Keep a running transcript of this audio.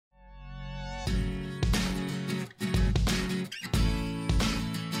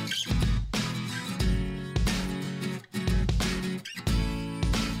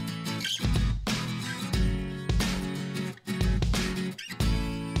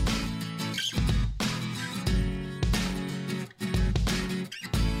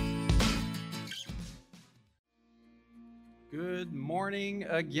Good morning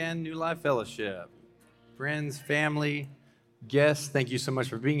again, New Life Fellowship. Friends, family, guests, thank you so much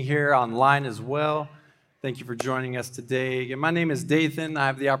for being here online as well. Thank you for joining us today. Again, my name is Dathan. I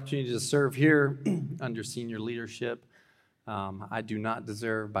have the opportunity to serve here under senior leadership. I do not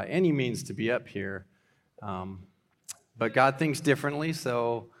deserve by any means to be up here, but God thinks differently,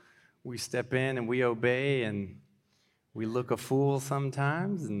 so we step in and we obey and we look a fool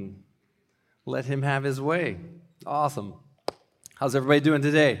sometimes and let Him have His way. Awesome. How's everybody doing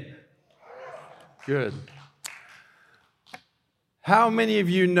today? Good. How many of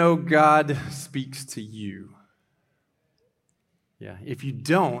you know God speaks to you? Yeah, if you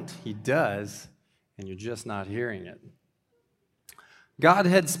don't, He does, and you're just not hearing it. God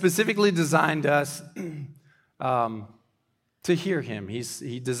had specifically designed us to hear Him.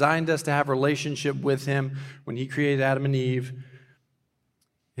 He designed us to have a relationship with Him when He created Adam and Eve.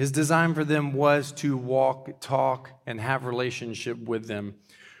 His design for them was to walk, talk, and have a relationship with them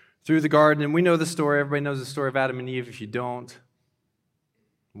through the garden. And we know the story. Everybody knows the story of Adam and Eve. If you don't,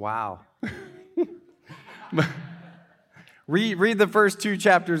 wow. read the first two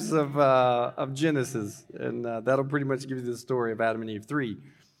chapters of Genesis, and that'll pretty much give you the story of Adam and Eve 3.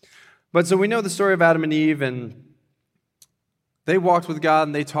 But so we know the story of Adam and Eve, and they walked with God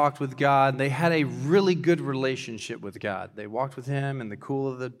and they talked with God. They had a really good relationship with God. They walked with Him in the cool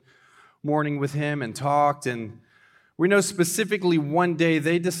of the morning with Him and talked. And we know specifically one day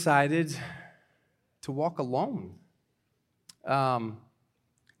they decided to walk alone.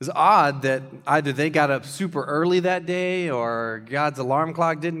 It's odd that either they got up super early that day or God's alarm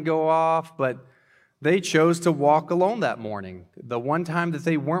clock didn't go off, but they chose to walk alone that morning. The one time that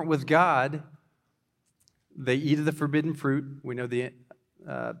they weren't with God, they eat of the forbidden fruit. We know the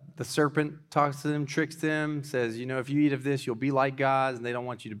serpent talks to them, tricks them, says, if you eat of this, you'll be like gods, and they don't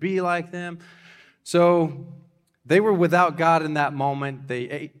want you to be like them. So they were without God in that moment.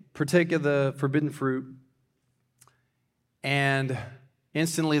 They partake of the forbidden fruit, and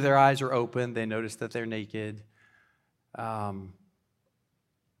instantly their eyes are open. They notice that they're naked.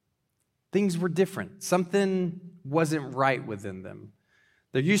 Things were different. Something wasn't right within them.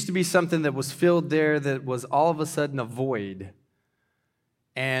 There used to be something that was filled there that was all of a sudden a void.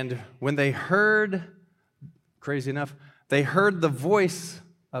 And when they heard, crazy enough, they heard the voice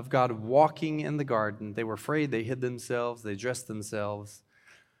of God walking in the garden. They were afraid. They hid themselves. They dressed themselves.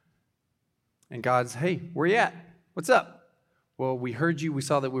 And God's, hey, where you at? What's up? Well, we heard you. We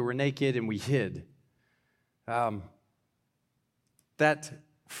saw that we were naked and we hid. That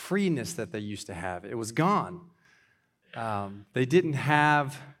freeness that they used to have, it was gone. They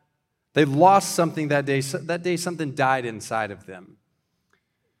lost something that day. That day, something died inside of them.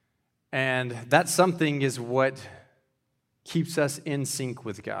 And that something is what keeps us in sync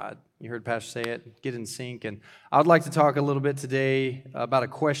with God. You heard Pastor say it, get in sync. And I would like to talk a little bit today about a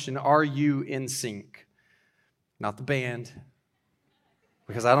question: are you in sync? Not the band,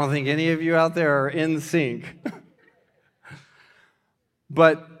 because I don't think any of you out there are in sync.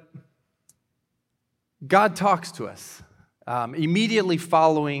 But God talks to us. Immediately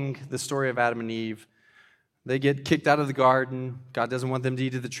following the story of Adam and Eve, they get kicked out of the garden. God doesn't want them to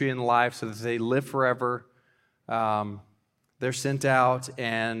eat of the tree in life so that they live forever. They're sent out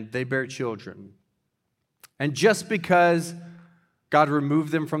and they bear children. And just because God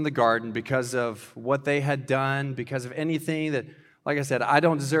removed them from the garden because of what they had done, because of anything that, like I said, I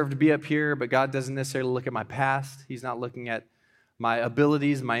don't deserve to be up here, but God doesn't necessarily look at my past. He's not looking at my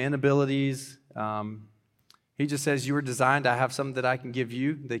abilities, my inabilities. He just says, you were designed, I have something that I can give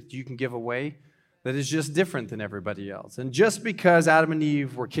you, that you can give away, that is just different than everybody else. And just because Adam and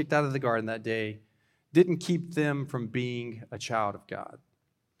Eve were kicked out of the garden that day, didn't keep them from being a child of God.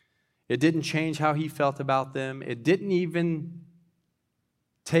 It didn't change how He felt about them. It didn't even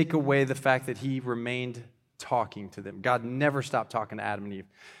take away the fact that He remained talking to them. God never stopped talking to Adam and Eve.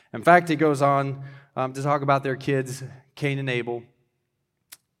 In fact, He goes on to talk about their kids, Cain and Abel.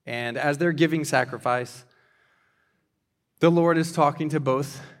 And as they're giving sacrifice, the Lord is talking to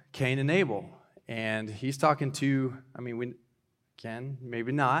both Cain and Abel. And He's talking to, we can,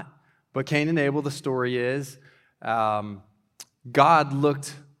 maybe not, but Cain and Abel, the story is, God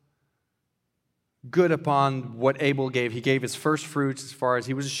looked good upon what Abel gave. He gave his first fruits as far as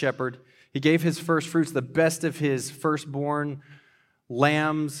he was a shepherd. He gave his first fruits, the best of his firstborn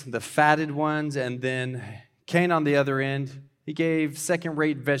lambs, the fatted ones, and then Cain on the other end, he gave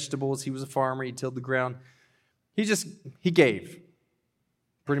second-rate vegetables. He was a farmer. He tilled the ground. He gave.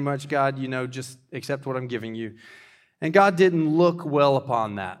 Pretty much, God, just accept what I'm giving you. And God didn't look well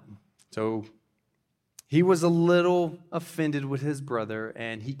upon that. So he was a little offended with his brother,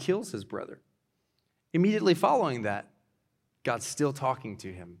 and he kills his brother. Immediately following that, God's still talking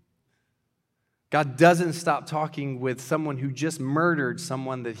to him. God doesn't stop talking with someone who just murdered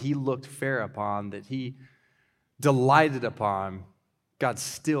someone that he looked fair upon, that he delighted upon. God's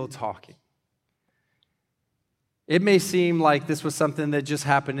still talking. It may seem like this was something that just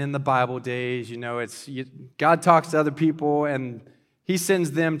happened in the Bible days. God talks to other people and he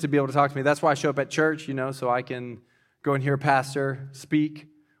sends them to be able to talk to me. That's why I show up at church, so I can go and hear a pastor speak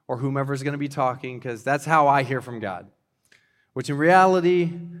or whomever's going to be talking, because that's how I hear from God. Which in reality,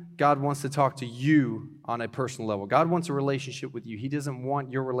 God wants to talk to you on a personal level. God wants a relationship with you. He doesn't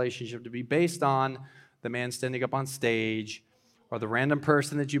want your relationship to be based on the man standing up on stage or the random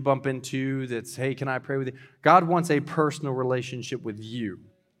person that you bump into that's, hey, can I pray with you? God wants a personal relationship with you.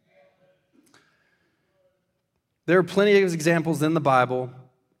 There are plenty of examples in the Bible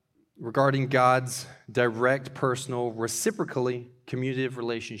regarding God's direct, personal, reciprocally commutative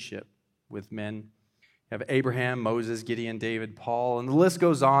relationship with men. You have Abraham, Moses, Gideon, David, Paul, and the list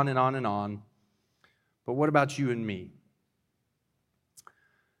goes on and on and on. But what about you and me?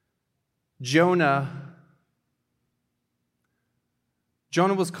 Jonah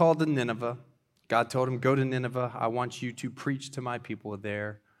was called to Nineveh. God told him, go to Nineveh. I want you to preach to my people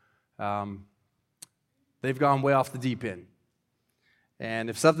there. They've gone way off the deep end. And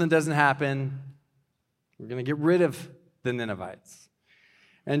if something doesn't happen, we're going to get rid of the Ninevites.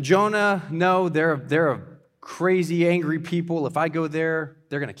 And Jonah, no, they're a crazy, angry people. If I go there,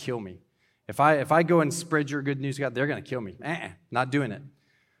 they're going to kill me. If I go and spread your good news, God, they're going to kill me. Not doing it.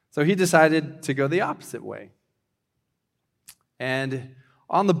 So he decided to go the opposite way. And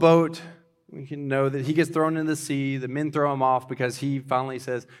on the boat, we can know that he gets thrown into the sea. The men throw him off because he finally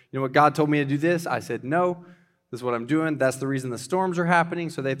says, you know what, God told me to do this. I said, no, this is what I'm doing. That's the reason the storms are happening.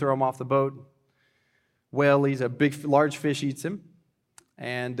 So they throw him off the boat. Whale eats, large fish eats him.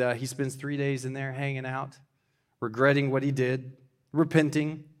 And he spends 3 days in there hanging out, regretting what he did,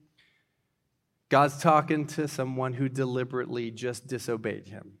 repenting. God's talking to someone who deliberately just disobeyed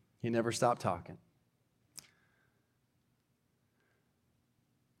him. He never stopped talking.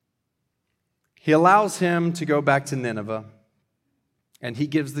 He allows him to go back to Nineveh, and he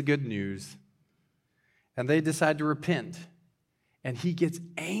gives the good news, and they decide to repent, and he gets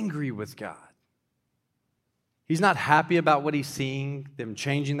angry with God. He's not happy about what he's seeing, them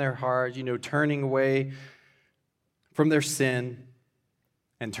changing their hearts, turning away from their sin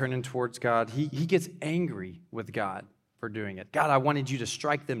and turning towards God. He gets angry with God for doing it. God, I wanted you to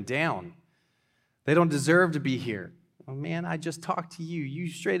strike them down. They don't deserve to be here. Oh, man, I just talked to you. You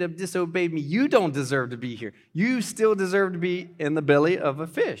straight up disobeyed me. You don't deserve to be here. You still deserve to be in the belly of a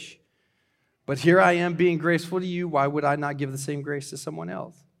fish. But here I am being graceful to you. Why would I not give the same grace to someone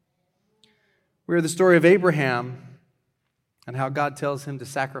else? We hear the story of Abraham and how God tells him to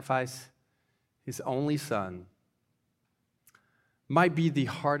sacrifice his only son. Might be the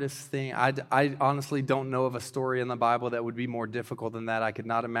hardest thing. I honestly don't know of a story in the Bible that would be more difficult than that. I could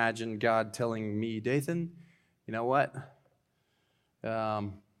not imagine God telling me, Dathan, you know what?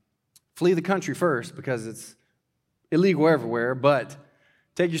 Flee the country first because it's illegal everywhere, but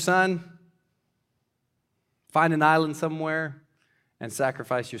take your son, find an island somewhere, and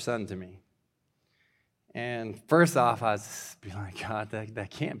sacrifice your son to me. And first off, I was be like, God, that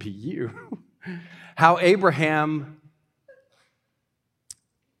can't be you. How Abraham,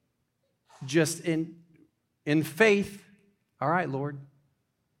 just in faith, all right, Lord,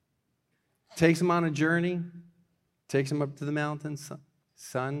 takes him on a journey, takes him up to the mountains.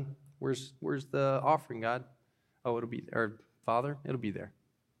 Son, where's the offering, God? Oh, it'll be there. Or Father, it'll be there.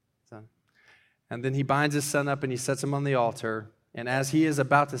 Son. And then he binds his son up and he sets him on the altar. And as he is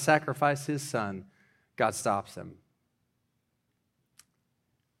about to sacrifice his son, God stops him.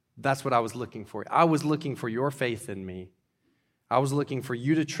 That's what I was looking for. I was looking for your faith in me. I was looking for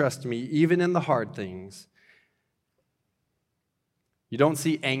you to trust me, even in the hard things. You don't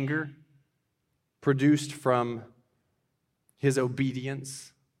see anger produced from his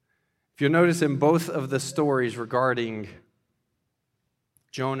obedience. If you'll notice in both of the stories regarding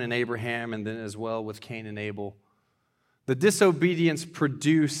Jonah and Abraham, and then as well with Cain and Abel, the disobedience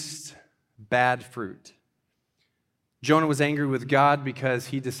produced bad fruit. Jonah was angry with God because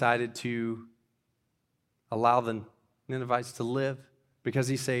he decided to allow the Ninevites to live because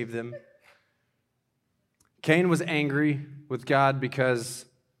he saved them. Cain was angry with God because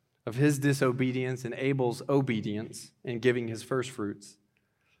of his disobedience and Abel's obedience in giving his first fruits.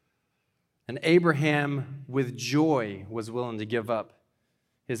 And Abraham, with joy, was willing to give up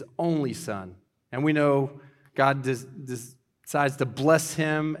his only son. And we know God decides to bless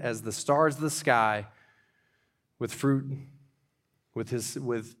him as the stars of the sky with fruit,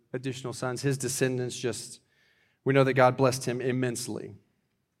 with additional sons. His descendants just We know that God blessed him immensely.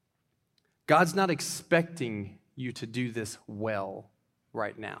 God's not expecting you to do this well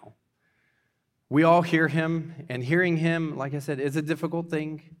right now. We all hear him, and hearing him, like I said, is a difficult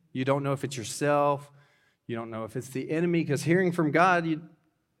thing. You don't know if it's yourself. You don't know if it's the enemy, because hearing from God, you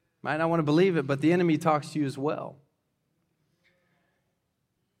might not want to believe it, but the enemy talks to you as well.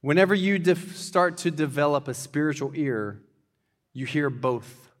 Whenever you start to develop a spiritual ear, you hear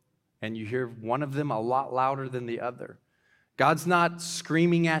both, and you hear one of them a lot louder than the other. God's not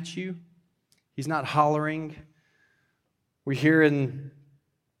screaming at you. He's not hollering. We hear in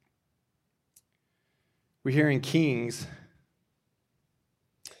Kings,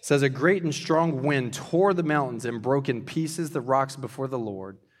 it says, a great and strong wind tore the mountains and broke in pieces the rocks before the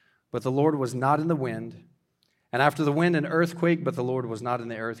Lord. But the Lord was not in the wind. And after the wind, an earthquake, but the Lord was not in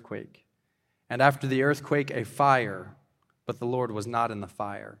the earthquake. And after the earthquake, a fire, but the Lord was not in the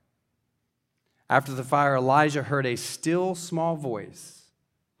fire. After the fire, Elijah heard a still small voice,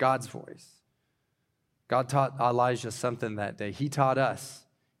 God's voice. God taught Elijah something that day. He taught us.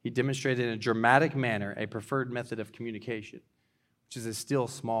 He demonstrated in a dramatic manner a preferred method of communication, which is a still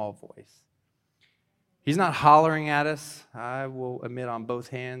small voice. He's not hollering at us. I will admit on both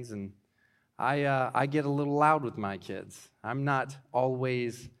hands, and I get a little loud with my kids. I'm not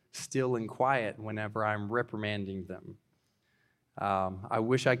always still and quiet whenever I'm reprimanding them. I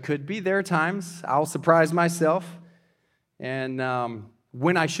wish I could be. There are times I'll surprise myself, and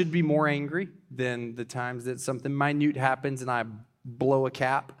when I should be more angry than the times that something minute happens and I blow a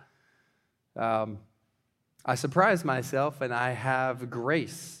cap, I surprise myself, and I have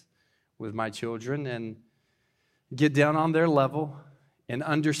grace with my children and get down on their level and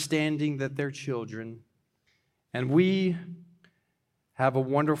understanding that they're children. And we have a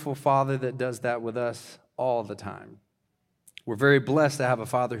wonderful Father that does that with us all the time. We're very blessed to have a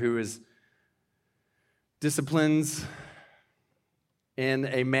Father who disciplines in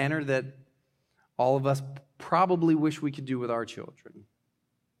a manner that all of us probably wish we could do with our children.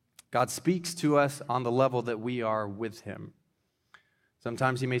 God speaks to us on the level that we are with him.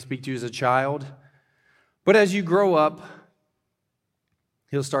 Sometimes he may speak to you as a child, but as you grow up,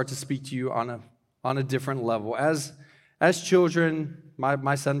 he'll start to speak to you on a different level. As children,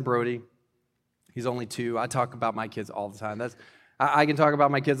 my son Brody, he's only 2. I talk about my kids all the time. I can talk about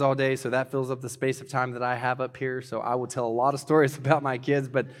my kids all day, so that fills up the space of time that I have up here. So I will tell a lot of stories about my kids,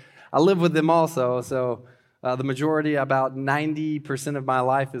 but I live with them also. So the majority, about 90% of my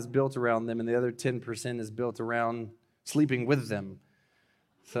life is built around them, and the other 10% is built around sleeping with them.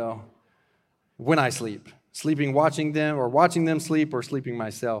 So when I sleeping watching them sleep, or sleeping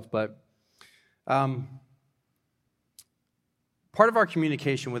myself. But part of our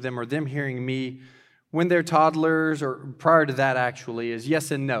communication with them, or them hearing me when they're toddlers, or prior to that actually, is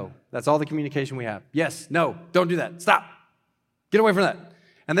yes and no. That's all the communication we have. Yes, no, don't do that, stop, get away from that.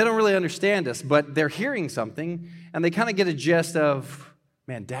 And they don't really understand us, but they're hearing something, and they kind of get a gist of,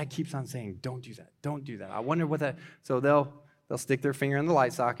 man, Dad keeps on saying, don't do that, don't do that. I wonder what that, so they'll stick their finger in the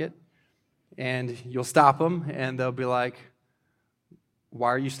light socket, and you'll stop them, and they'll be like,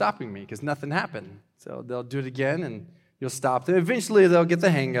 why are you stopping me? Because nothing happened. So they'll do it again, and you'll stop them. Eventually, they'll get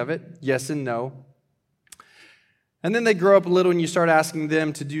the hang of it, yes and no. And then they grow up a little, and you start asking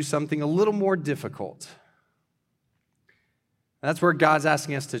them to do something a little more difficult. And that's where God's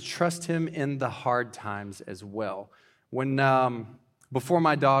asking us to trust him in the hard times as well. When before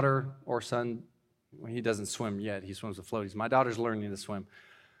my daughter or son, well, he doesn't swim yet. He swims with floaties. My daughter's learning to swim.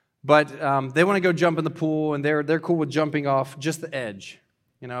 But they want to go jump in the pool, and they're cool with jumping off just the edge,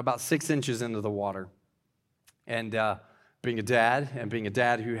 about 6 inches into the water. And being a dad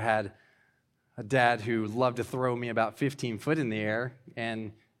who had a dad who loved to throw me about 15 foot in the air,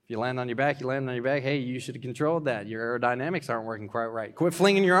 and if you land on your back, hey, you should have controlled that. Your aerodynamics aren't working quite right. Quit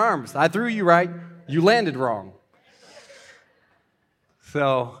flinging your arms. I threw you right. You landed wrong.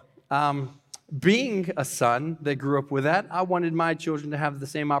 So, being a son that grew up with that, I wanted my children to have the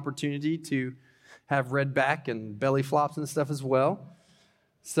same opportunity to have red back and belly flops and stuff as well.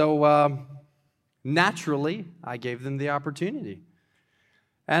 So, naturally, I gave them the opportunity.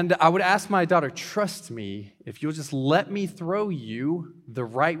 And I would ask my daughter, trust me, if you'll just let me throw you the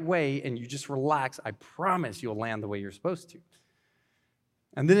right way and you just relax, I promise you'll land the way you're supposed to.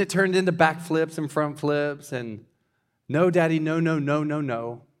 And then it turned into back flips and front flips, and no, Daddy, no.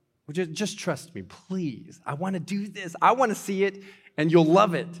 Well, just trust me, please. I want to do this. I want to see it, and you'll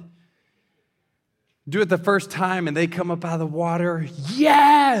love it. Do it the first time, and they come up out of the water.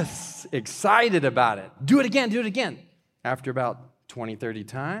 Yes! Excited about it. Do it again. After about 20, 30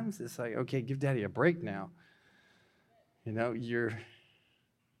 times, it's like, okay, give Daddy a break now.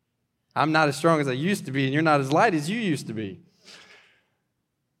 I'm not as strong as I used to be, and you're not as light as you used to be.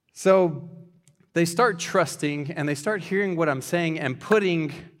 So they start trusting, and they start hearing what I'm saying and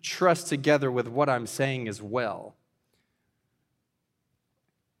putting trust together with what I'm saying as well.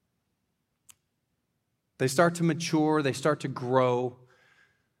 They start to mature, they start to grow.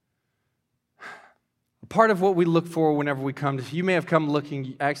 Part of what we look for whenever we come to, you may have come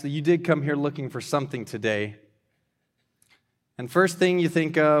looking, actually you did come here looking for something today. And first thing you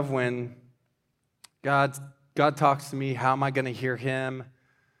think of when God talks to me, how am I going to hear him?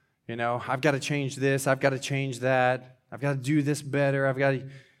 You know, I've got to change this, I've got to change that, I've got to do this better, if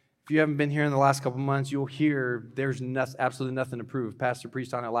you haven't been here in the last couple months, you'll hear there's absolutely nothing to prove. Pastor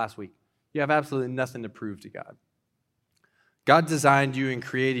preached on it last week. You have absolutely nothing to prove to God. God designed you and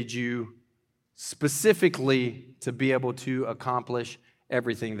created you specifically to be able to accomplish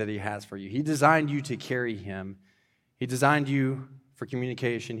everything that he has for you. He designed you to carry him. He designed you for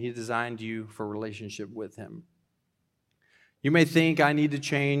communication. He designed you for relationship with him. You may think I need to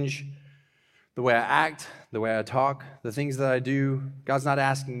change the way I act, the way I talk, the things that I do. God's not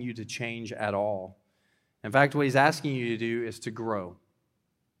asking you to change at all. In fact, what he's asking you to do is to grow.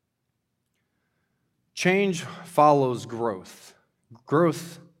 Change follows growth.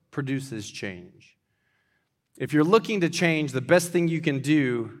 Growth produces change. If you're looking to change, the best thing you can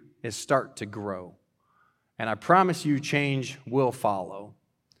do is start to grow. And I promise you, change will follow.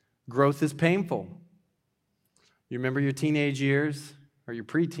 Growth is painful. You remember your teenage years or your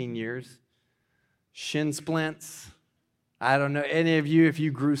preteen years? Shin splints. I don't know, any of you, if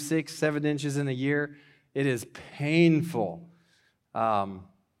you grew 6-7 inches in a year, it is painful.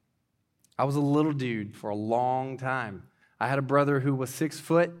 I was a little dude for a long time. I had a brother who was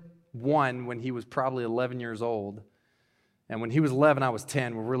 6'1" when he was probably 11 years old. And when he was 11, I was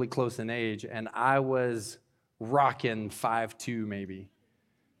 10. We're really close in age. And I was rocking 5'2" maybe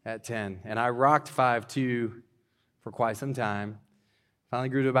at 10. And I rocked 5'2" for quite some time. Finally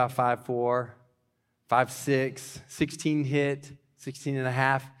grew to about 5'4", 5'6", 16 hit, 16 and a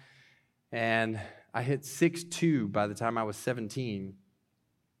half. And I hit 6'2" by the time I was 17.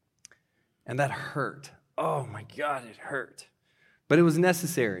 And that hurt. Oh my God, it hurt. But it was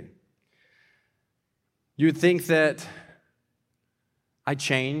necessary. You would think that I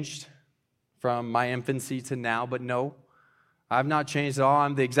changed from my infancy to now, but no, I've not changed at all.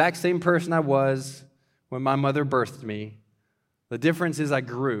 I'm the exact same person I was when my mother birthed me. The difference is I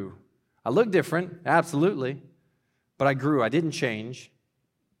grew. I look different, absolutely, but I grew. I didn't change.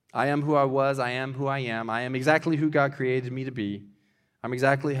 I am who I was. I am who I am. I am exactly who God created me to be. I'm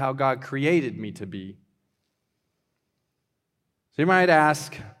exactly how God created me to be. So you might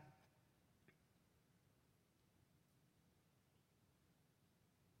ask,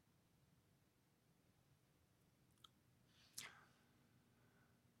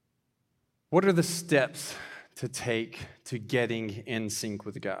 what are the steps to take to getting in sync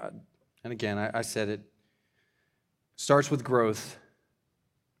with God? And again, I said it starts with growth,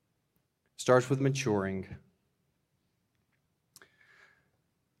 starts with maturing.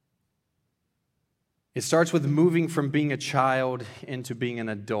 It starts with moving from being a child into being an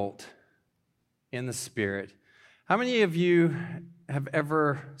adult in the Spirit. How many of you have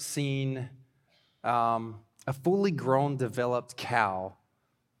ever seen a fully grown, developed cow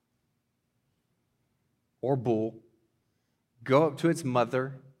or bull go up to its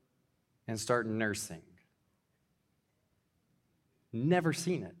mother and start nursing? Never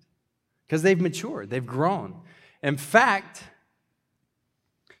seen it. Because they've matured, they've grown. In fact,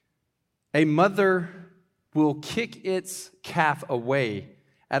 a mother will kick its calf away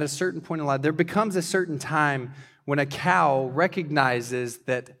at a certain point in life. There becomes a certain time when a cow recognizes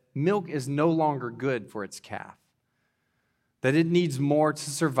that milk is no longer good for its calf, that it needs more to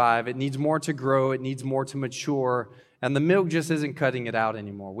survive, it needs more to grow, it needs more to mature, and the milk just isn't cutting it out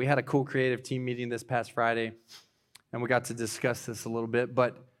anymore. We had a cool creative team meeting this past Friday, and we got to discuss this a little bit,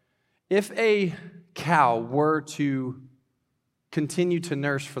 but if a cow were to continue to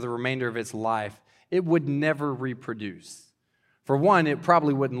nurse for the remainder of its life, it would never reproduce. For one, it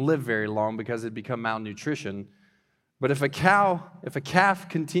probably wouldn't live very long because it'd become malnutrition. But if a calf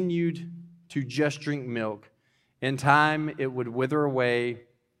continued to just drink milk, in time it would wither away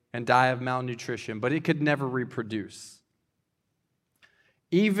and die of malnutrition, but it could never reproduce.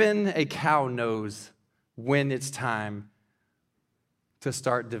 Even a cow knows when it's time to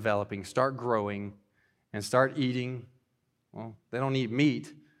start developing, start growing, and start eating. Well, they don't eat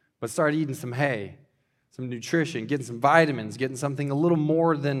meat, but start eating some hay, some nutrition, getting some vitamins, getting something a little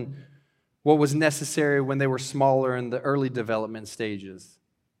more than what was necessary when they were smaller in the early development stages.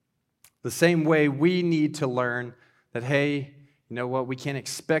 The same way we need to learn that, hey, You know what? We can't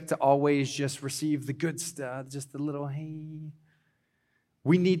expect to always just receive the good stuff, just the little, hey.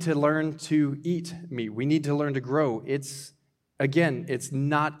 We need to learn to eat meat. We need to learn to grow. It's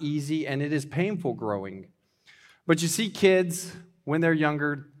not easy, and it is painful growing. But you see, kids, when they're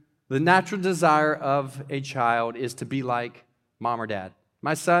younger, the natural desire of a child is to be like mom or dad.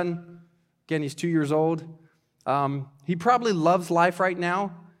 My son, again, he's 2 years old. He probably loves life right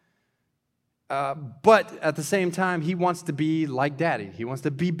now, but at the same time, he wants to be like daddy. He wants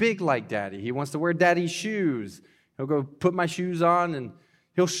to be big like daddy. He wants to wear daddy's shoes. He'll go put my shoes on, and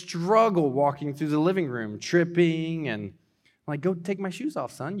he'll struggle walking through the living room, tripping, and I'm like, go take my shoes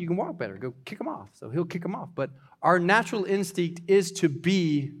off, son. You can walk better. Go kick them off. So he'll kick them off. But our natural instinct is to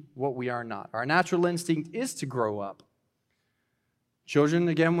be what we are not. Our natural instinct is to grow up. Children,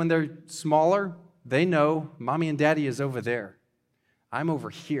 again, when they're smaller, they know mommy and daddy is over there. I'm over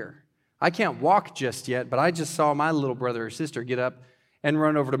here. I can't walk just yet, but I just saw my little brother or sister get up and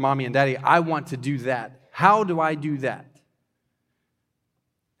run over to mommy and daddy. I want to do that. How do I do that?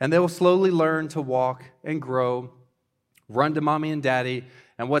 And they will slowly learn to walk and grow, run to mommy and daddy,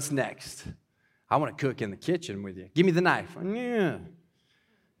 and what's next? I want to cook in the kitchen with you. Give me the knife. Yeah.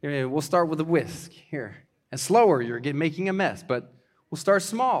 We'll start with a whisk here. And slower, you're making a mess, but we'll start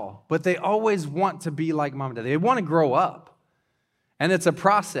small. But they always want to be like mom and dad. They want to grow up. And it's a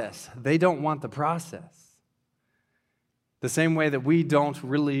process. They don't want the process. The same way that we don't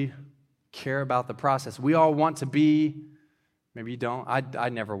really care about the process. We all want to be, maybe you don't, I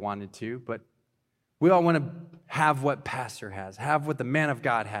never wanted to, but we all want to have what pastor has, have what the man of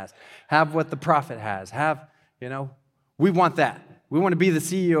God has, have what the prophet has, we want that. We want to be the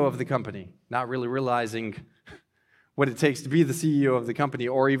CEO of the company, not really realizing what it takes to be the CEO of the company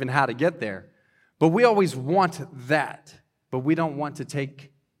or even how to get there. But we always want that. But we don't want to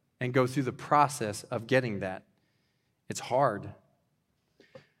take and go through the process of getting that. It's hard.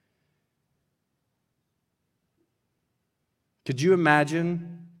 Could you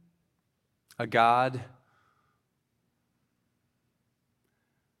imagine a God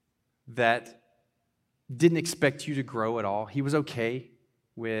that didn't expect you to grow at all? He was okay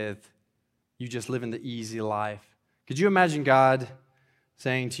with you just living the easy life. Could you imagine God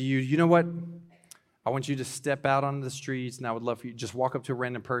saying to you, you know what? I want you to step out onto the streets, and I would love for you to just walk up to a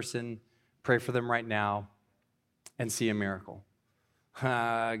random person, pray for them right now, and see a miracle.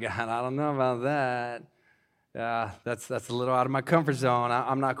 God, I don't know about that. That's a little out of my comfort zone.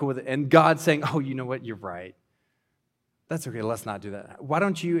 I'm not cool with it. And God saying, oh, you know what? You're right. That's okay. Let's not do that. Why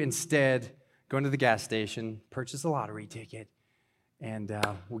don't you instead go into the gas station, purchase a lottery ticket, and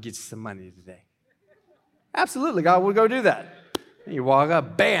we'll get you some money today. Absolutely, God, we'll go do that. And you walk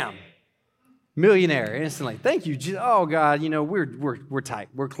up, bam. Millionaire instantly. Thank you. Oh, God, we're tight.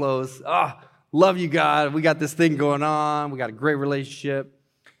 We're close. Oh, love you, God. We got this thing going on. We got a great relationship.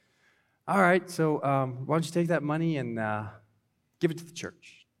 All right, so why don't you take that money and give it to the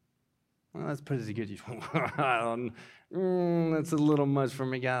church? Well, let's put it to good use. That's a little much for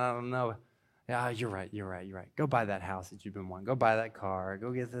me, God. I don't know. Yeah, you're right. Go buy that house that you've been wanting. Go buy that car.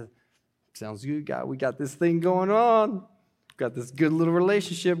 Go get the... Sounds good, God. We got this thing going on. Got this good little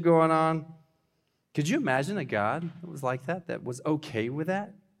relationship going on. Could you imagine a God that was like that was okay with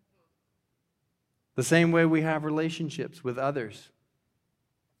that? The same way we have relationships with others.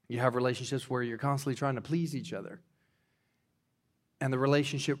 You have relationships where you're constantly trying to please each other. And the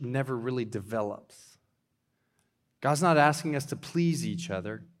relationship never really develops. God's not asking us to please each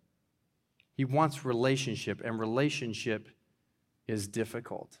other. He wants relationship, and relationship is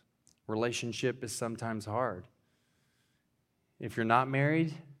difficult. Relationship is sometimes hard. If you're not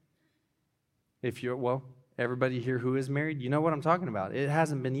married, everybody here who is married, you know what I'm talking about. It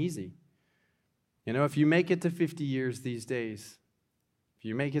hasn't been easy. If you make it to 50 years these days, if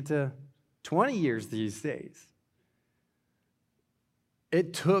you make it to 20 years these days,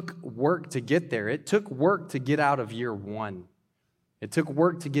 it took work to get there. It took work to get out of year 1. It took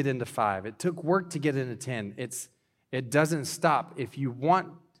work to get into 5. It took work to get into 10. It doesn't stop. If you want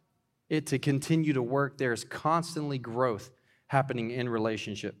it to continue to work, there's constantly growth happening in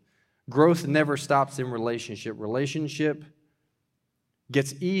relationship. Growth never stops in relationship. Relationship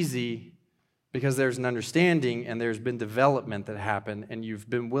gets easy because there's an understanding and there's been development that happened, and you've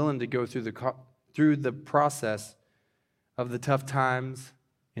been willing to go through the process of the tough times,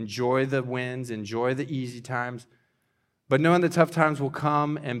 enjoy the wins, enjoy the easy times, but knowing the tough times will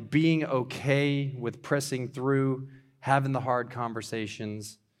come and being okay with pressing through, having the hard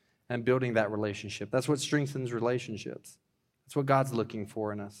conversations, and building that relationship. That's what strengthens relationships. That's what God's looking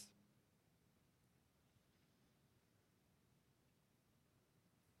for in us.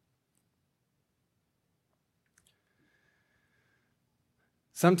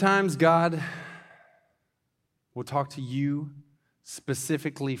 Sometimes God will talk to you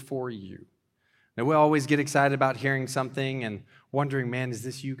specifically for you. Now, we always get excited about hearing something and wondering, man, is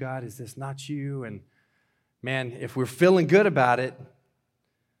this you, God? Is this not you? And man, if we're feeling good about it,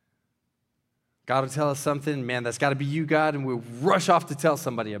 God will tell us something, man, that's got to be you, God, and we'll rush off to tell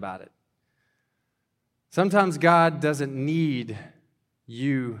somebody about it. Sometimes God doesn't need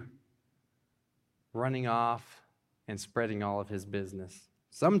you running off and spreading all of his business.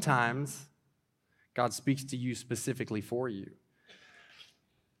 Sometimes God speaks to you specifically for you.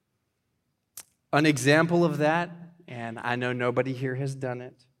 An example of that, and I know nobody here has done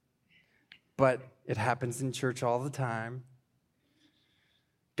it, but it happens in church all the time.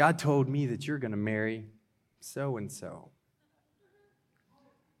 God told me that you're going to marry so-and-so.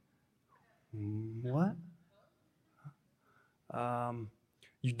 What?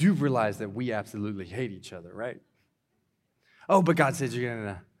 You do realize that we absolutely hate each other, right? Oh, but God said you're going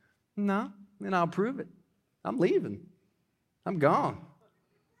to. No, then I'll prove it. I'm leaving. I'm gone.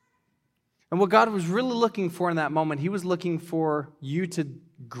 And what God was really looking for in that moment, he was looking for you to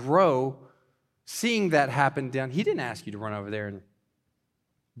grow, seeing that happen down. He didn't ask you to run over there and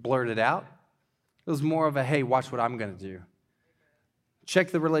blurt it out. It was more of a, hey, watch what I'm going to do.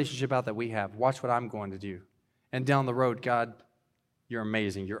 Check the relationship out that we have. Watch what I'm going to do. And down the road, God, you're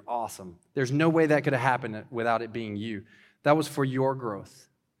amazing. You're awesome. There's no way that could have happened without it being you. That was for your growth.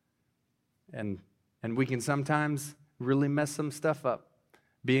 And we can sometimes really mess some stuff up.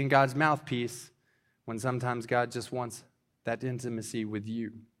 Being God's mouthpiece when sometimes God just wants that intimacy with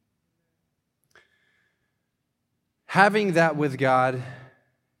you. Having that with God,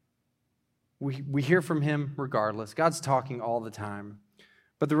 we hear from him regardless. God's talking all the time.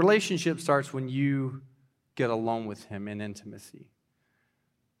 But the relationship starts when you get alone with him in intimacy.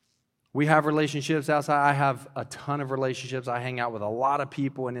 We have relationships outside. I have a ton of relationships. I hang out with a lot of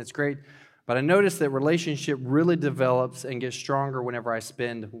people, and it's great. But I notice that relationship really develops and gets stronger whenever I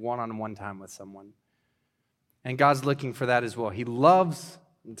spend one-on-one time with someone. And God's looking for that as well. He loves,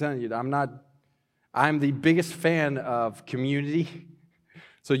 I'm telling you, I'm the biggest fan of community.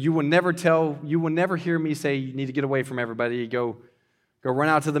 So you will never hear me say you need to get away from everybody, go run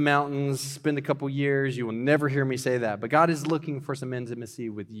out to the mountains, spend a couple years. You will never hear me say that. But God is looking for some intimacy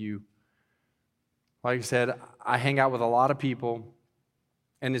with you. Like I said, I hang out with a lot of people,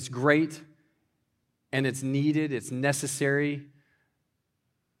 and it's great. And it's needed, it's necessary.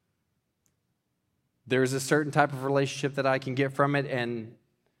 There's a certain type of relationship that I can get from it, and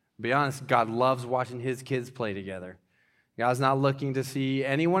to be honest, God loves watching his kids play together. God's not looking to see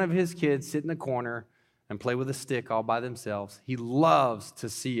any one of his kids sit in a corner and play with a stick all by themselves. He loves to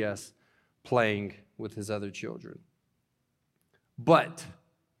see us playing with his other children. But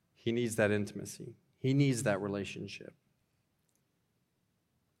he needs that intimacy. He needs that relationship.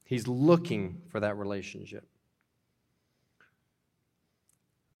 He's looking for that relationship.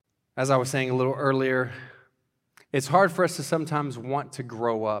 As I was saying a little earlier, it's hard for us to sometimes want to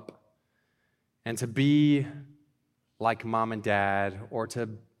grow up and to be like mom and dad or to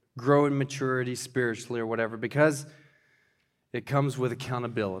grow in maturity spiritually or whatever because it comes with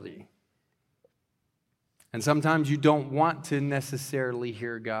accountability. And sometimes you don't want to necessarily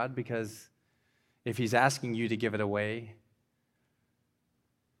hear God because if he's asking you to give it away,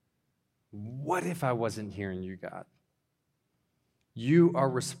 what if I wasn't hearing you, God? You are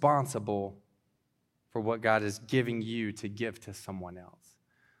responsible for what God is giving you to give to someone else.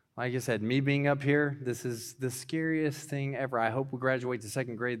 Like I said, me being up here, this is the scariest thing ever. I hope we graduate to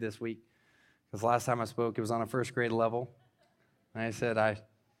second grade this week because last time I spoke, it was on a first grade level. And I said, I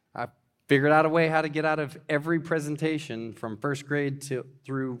figured out a way how to get out of every presentation from first grade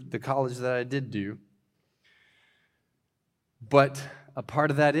through the college that I did do. But a part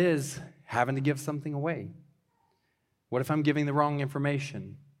of that is having to give something away. What if I'm giving the wrong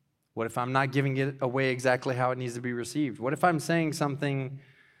information? What if I'm not giving it away exactly how it needs to be received? What if I'm saying something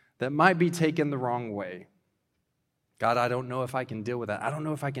that might be taken the wrong way? God, I don't know if I can deal with that. I don't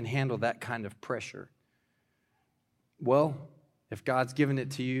know if I can handle that kind of pressure. Well, if God's given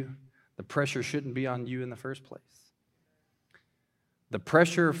it to you, the pressure shouldn't be on you in the first place. The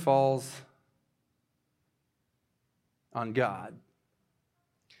pressure falls on God.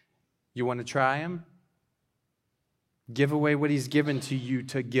 You want to try him? Give away what he's given to you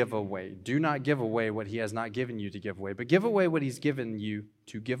to give away. Do not give away what he has not given you to give away, but give away what he's given you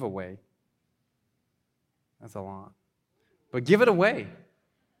to give away. That's a lot. But give it away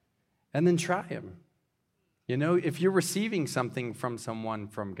and then try him. You know, if you're receiving something from someone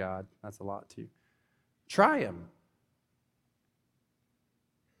from God, that's a lot too. Try him.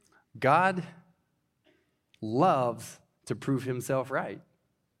 God loves to prove himself right.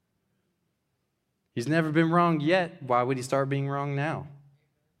 He's never been wrong yet. Why would he start being wrong now?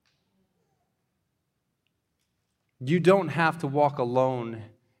 You don't have to walk alone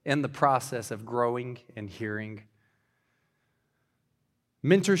in the process of growing and hearing.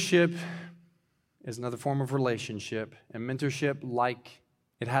 Mentorship is another form of relationship, and mentorship, like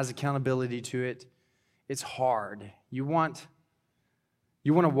it has accountability to it, it's hard. You want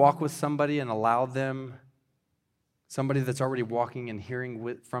to walk with somebody and allow them, somebody that's already walking and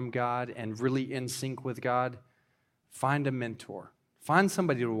hearing from God and really in sync with God, find a mentor. Find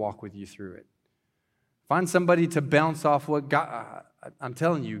somebody to walk with you through it. Find somebody to bounce off what God, I'm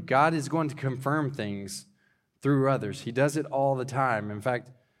telling you, God is going to confirm things through others. He does it all the time. In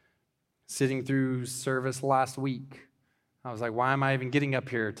fact, sitting through service last week, I was like, why am I even getting up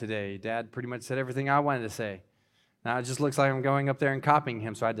here today? Dad pretty much said everything I wanted to say. Now it just looks like I'm going up there and copying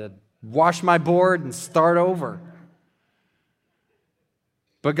him, so I had to wash my board and start over.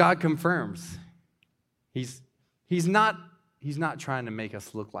 But God confirms. He's not trying to make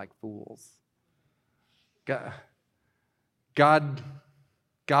us look like fools. God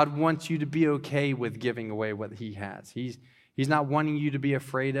wants you to be okay with giving away what he has. He's not wanting you to be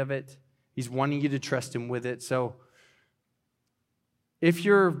afraid of it. He's wanting you to trust him with it. So if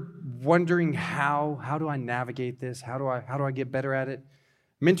you're wondering how do I navigate this? How do I get better at it?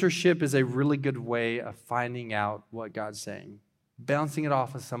 Mentorship is a really good way of finding out what God's saying, bouncing it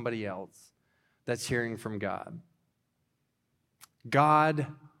off of somebody else that's hearing from God. God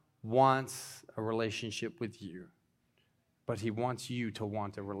wants a relationship with you, but he wants you to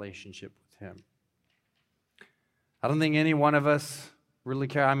want a relationship with him. I don't think any one of us really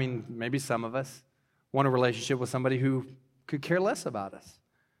care. I mean, maybe some of us want a relationship with somebody who could care less about us.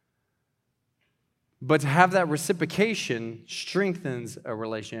 But to have that reciprocation strengthens a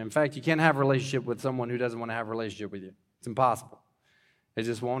relationship. In fact, you can't have a relationship with someone who doesn't want to have a relationship with you. It's impossible. It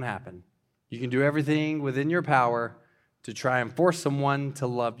just won't happen. You can do everything within your power to try and force someone to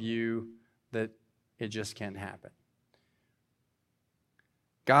love you, that it just can't happen.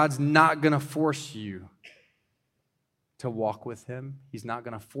 God's not going to force you to walk with him. He's not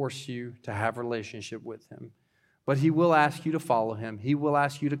going to force you to have a relationship with him. But he will ask you to follow him. He will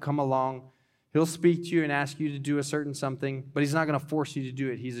ask you to come along. He'll speak to you and ask you to do a certain something, but he's not going to force you to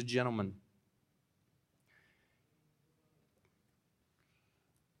do it. He's a gentleman.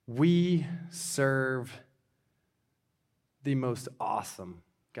 We serve the most awesome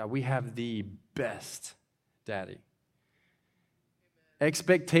God. We have the best daddy.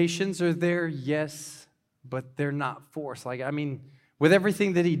 Expectations are there, yes, but they're not forced. With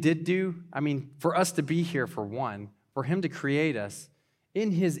everything that he did do, for us to be here for one, for him to create us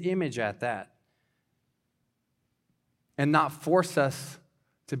in his image at that, and not force us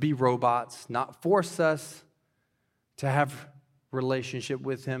to be robots, not force us to have relationship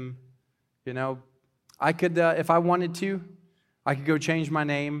with him. I could, if I wanted to, I could go change my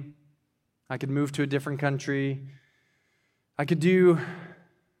name. I could move to a different country. I could do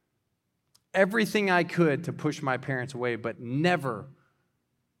everything I could to push my parents away, but never,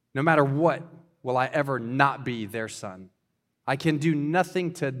 no matter what, will I ever not be their son. I can do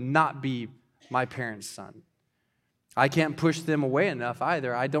nothing to not be my parents' son. I can't push them away enough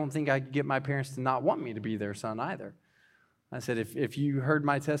either. I don't think I could get my parents to not want me to be their son either. I said, if you heard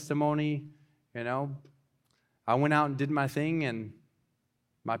my testimony, I went out and did my thing, and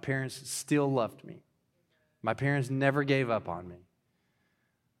my parents still loved me. My parents never gave up on me.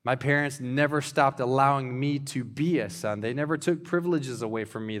 My parents never stopped allowing me to be a son. They never took privileges away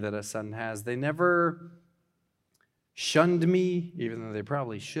from me that a son has. They never shunned me, even though they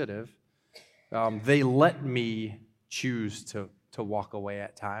probably should have. They let me choose to walk away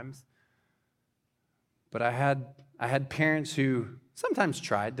at times. But I had parents who sometimes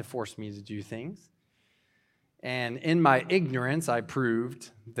tried to force me to do things. And in my ignorance, I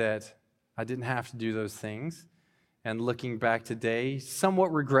proved that I didn't have to do those things. And looking back today,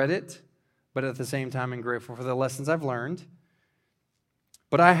 somewhat regret it, but at the same time, I'm grateful for the lessons I've learned.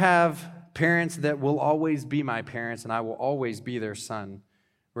 But I have parents that will always be my parents, and I will always be their son,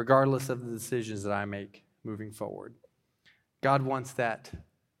 regardless of the decisions that I make moving forward. God wants that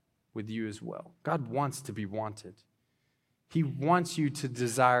with you as well. God wants to be wanted. He wants you to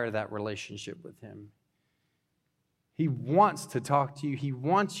desire that relationship with him. He wants to talk to you. He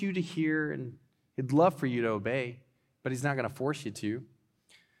wants you to hear, and he'd love for you to obey, but he's not going to force you to.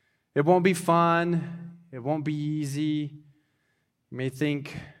 It won't be fun. It won't be easy. You may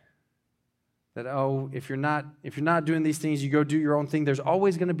think that, if you're not doing these things, you go do your own thing. There's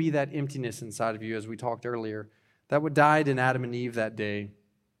always going to be that emptiness inside of you, as we talked earlier. That what died in Adam and Eve that day.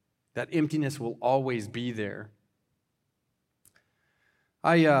 That emptiness will always be there.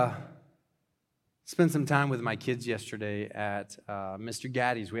 I Spent some time with my kids yesterday at Mr.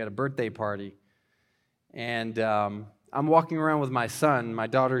 Gaddy's. We had a birthday party. And I'm walking around with my son. My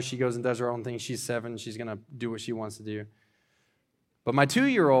daughter, she goes and does her own thing. She's 7. She's going to do what she wants to do. But my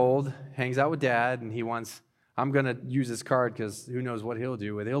 2-year-old hangs out with Dad, and I'm going to use his card because who knows what he'll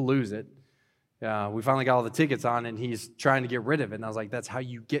do with it. He'll lose it. We finally got all the tickets on, and he's trying to get rid of it. And I was like, that's how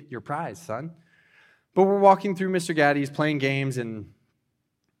you get your prize, son. But we're walking through Mr. Gaddy's, playing games, and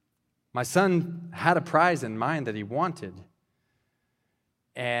my son had a prize in mind that he wanted.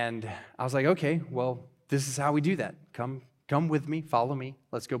 And I was like, okay, well, this is how we do that. Come with me, follow me.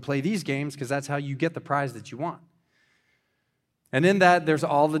 Let's go play these games because that's how you get the prize that you want. And in that, there's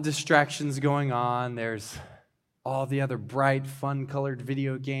all the distractions going on. There's all the other bright, fun-colored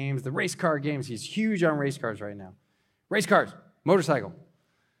video games, the race car games. He's huge on race cars right now. Race cars, motorcycle.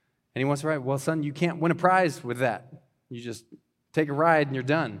 And he wants to ride. Well, son, you can't win a prize with that. You just take a ride and you're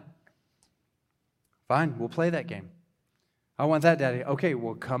done. Fine, we'll play that game. I want that, Daddy. Okay,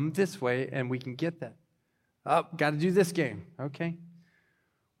 well, come this way and we can get that. Oh, got to do this game. Okay.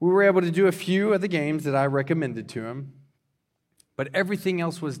 We were able to do a few of the games that I recommended to him, but everything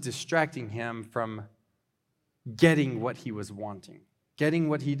else was distracting him from getting what he was wanting, getting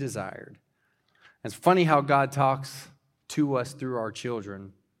what he desired. It's funny how God talks to us through our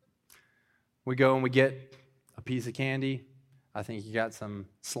children. We go and we get a piece of candy. I think he got some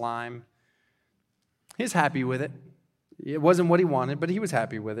slime. He's happy with it. It wasn't what he wanted, but he was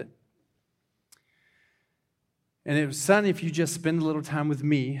happy with it. And it was, son, if you just spend a little time with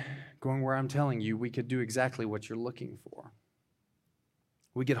me, going where I'm telling you, we could do exactly what you're looking for.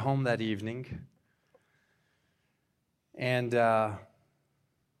 We get home that evening, and I'm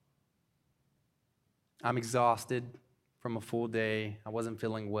exhausted from a full day. I wasn't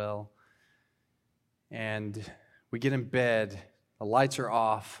feeling well. And we get in bed, the lights are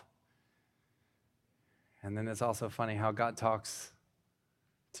off. And then it's also funny how God talks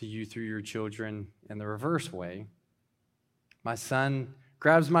to you through your children in the reverse way. My son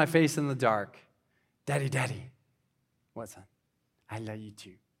grabs my face in the dark. Daddy, Daddy. What, son? I love you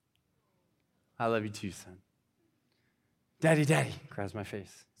too. I love you too, son. Daddy, Daddy. Grabs my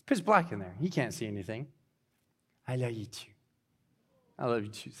face. It's pitch black in there. He can't see anything. I love you too. I love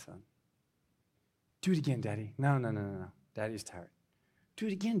you too, son. Do it again, Daddy. No. Daddy's tired. Do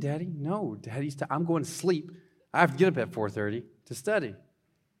it again, Daddy. No, Daddy's tired. I'm going to sleep. I have to get up at 4:30 to study.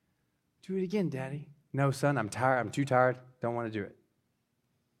 Do it again, Daddy. No, son, I'm tired. I'm too tired. Don't want to do it.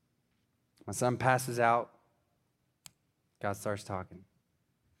 My son passes out. God starts talking.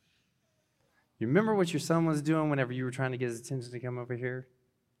 You remember what your son was doing whenever you were trying to get his attention to come over here?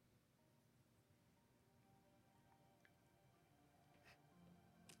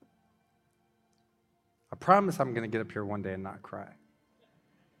 I promise I'm going to get up here one day and not cry.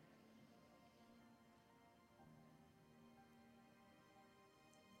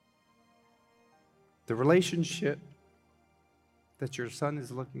 The relationship that your son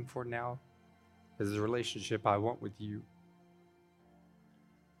is looking for now is the relationship I want with you.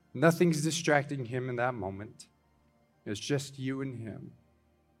 Nothing's distracting him in that moment. It's just you and him.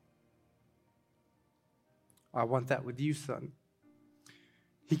 I want that with you, son.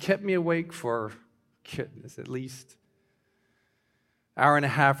 He kept me awake for, goodness, at least an hour and a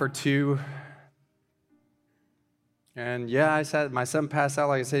half or two. And yeah, my son passed out,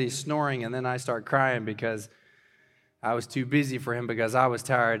 like I said, he's snoring, and then I start crying because I was too busy for him because I was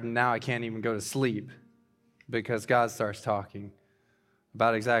tired, and now I can't even go to sleep because God starts talking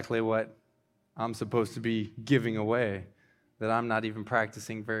about exactly what I'm supposed to be giving away that I'm not even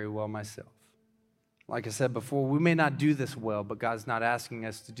practicing very well myself. Like I said before, we may not do this well, but God's not asking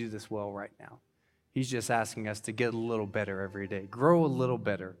us to do this well right now. He's just asking us to get a little better every day, grow a little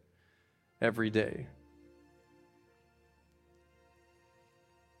better every day.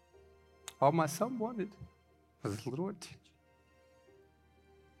 All my son wanted was a little attention.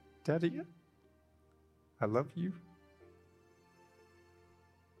 Daddy, I love you.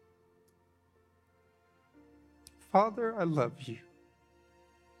 Father, I love you.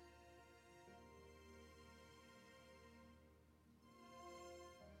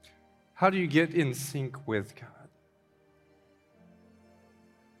 How do you get in sync with God?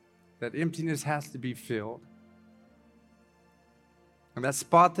 That emptiness has to be filled. And that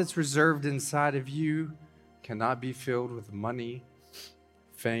spot that's reserved inside of you cannot be filled with money,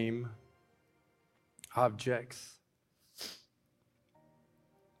 fame, objects.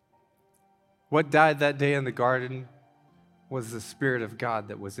 What died that day in the garden was the Spirit of God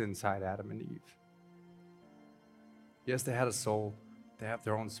that was inside Adam and Eve. Yes, they had a soul. They have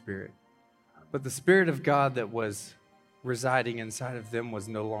their own spirit. But the Spirit of God that was residing inside of them was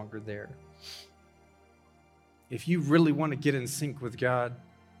no longer there. if you really want to get in sync with God,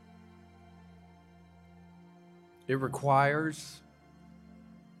 it requires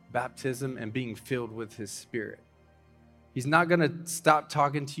baptism and being filled with His Spirit. He's not going to stop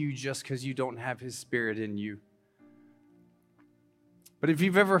talking to you just because you don't have His Spirit in you. But if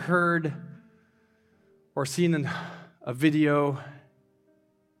you've ever heard or seen a video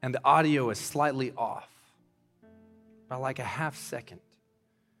and the audio is slightly off by like a half second,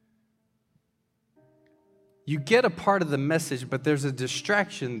 you get a part of the message, but there's a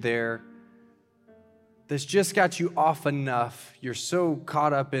distraction there that's just got you off enough. You're so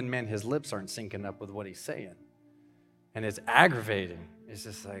caught up in, man, his lips aren't syncing up with what he's saying. And it's aggravating. It's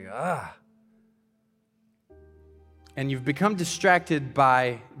just like, And you've become distracted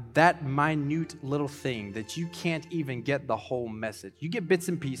by that minute little thing that you can't even get the whole message. You get bits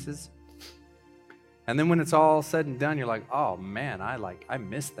and pieces. And then when it's all said and done, you're like, oh man, I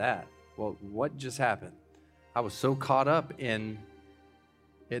missed that. Well, what just happened? I was so caught up in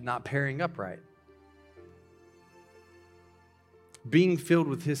it not pairing up right. Being filled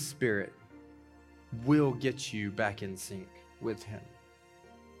with His Spirit will get you back in sync with Him.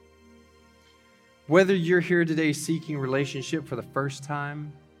 Whether you're here today seeking relationship for the first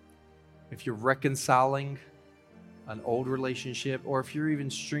time, if you're reconciling an old relationship, or if you're even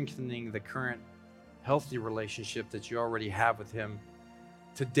strengthening the current healthy relationship that you already have with Him,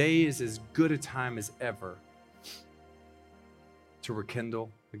 today is as good a time as ever to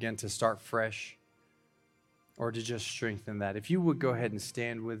rekindle, again, to start fresh, or to just strengthen that. If you would go ahead and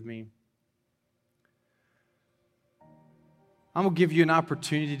stand with me. I'm going to give you an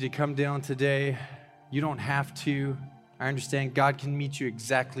opportunity to come down today. You don't have to. I understand God can meet you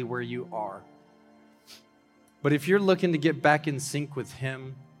exactly where you are. But if you're looking to get back in sync with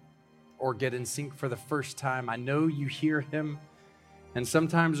Him, or get in sync for the first time, I know you hear Him and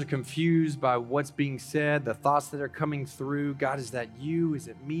sometimes are confused by what's being said, the thoughts that are coming through. God, is that you? Is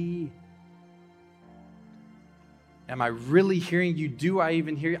it me? Am I really hearing you? Do I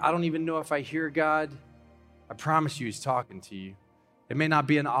even hear you? I don't even know if I hear God. I promise you He's talking to you. It may not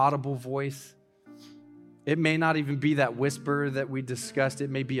be an audible voice. It may not even be that whisper that we discussed. It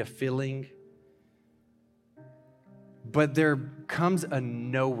may be a feeling. But there comes a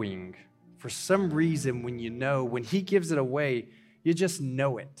knowing. For some reason, when you know, when He gives it away, you just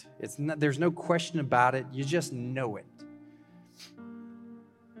know it. There's no question about it. You just know it.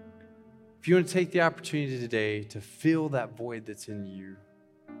 If you want to take the opportunity today to fill that void that's in you,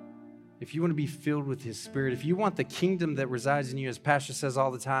 if you want to be filled with His Spirit, if you want the kingdom that resides in you, as Pastor says all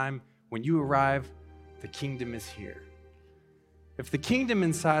the time, when you arrive, the kingdom is here. If the kingdom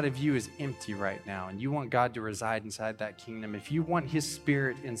inside of you is empty right now and you want God to reside inside that kingdom, if you want His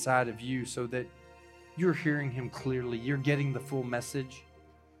Spirit inside of you so that you're hearing Him clearly, you're getting the full message,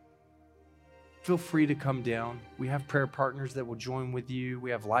 feel free to come down. We have prayer partners that will join with you. We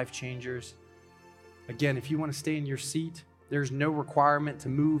have life changers. Again, if you want to stay in your seat, there's no requirement to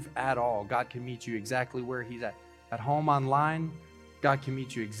move at all. God can meet you exactly where He's at. At home, online, God can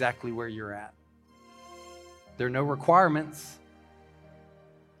meet you exactly where you're at. There are no requirements,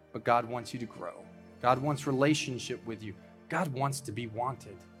 but God wants you to grow. God wants relationship with you. God wants to be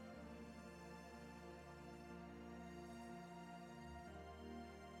wanted.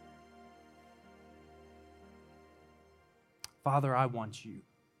 Father, I want you.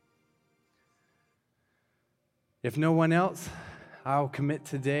 If no one else, I'll commit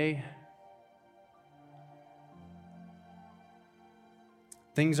today.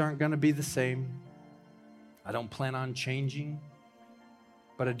 Things aren't going to be the same. I don't plan on changing,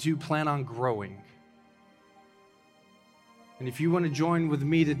 but I do plan on growing. And if you want to join with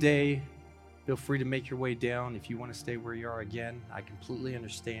me today, feel free to make your way down. If you want to stay where you are again, I completely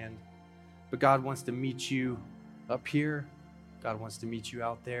understand. But God wants to meet you up here. God wants to meet you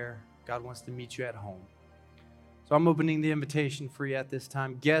out there. God wants to meet you at home. So I'm opening the invitation for you at this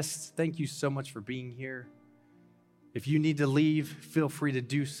time. Guests, thank you so much for being here. If you need to leave, feel free to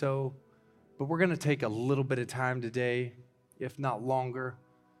do so. But we're going to take a little bit of time today, if not longer,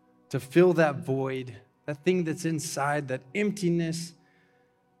 to fill that void, that thing that's inside, that emptiness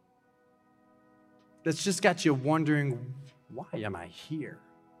that's just got you wondering, why am I here?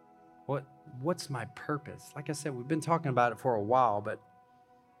 What's my purpose? Like I said, we've been talking about it for a while, but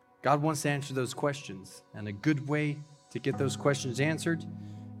God wants to answer those questions. And a good way to get those questions answered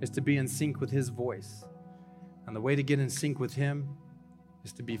is to be in sync with His voice. And the way to get in sync with Him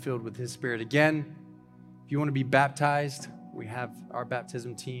is to be filled with His Spirit. Again, if you want to be baptized, we have our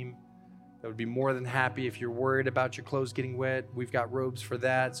baptism team that would be more than happy. If you're worried about your clothes getting wet, we've got robes for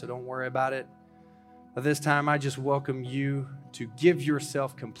that, so don't worry about it. At this time, I just welcome you to give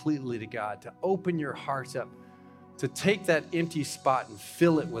yourself completely to God, to open your hearts up to take that empty spot and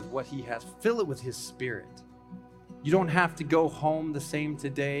fill it with what he has, fill it with his Spirit. You don't have to go home the same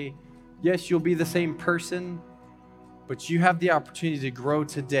today. Yes, you'll be the same person, but you have the opportunity to grow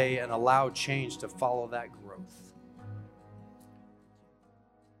today and allow change to follow that growth.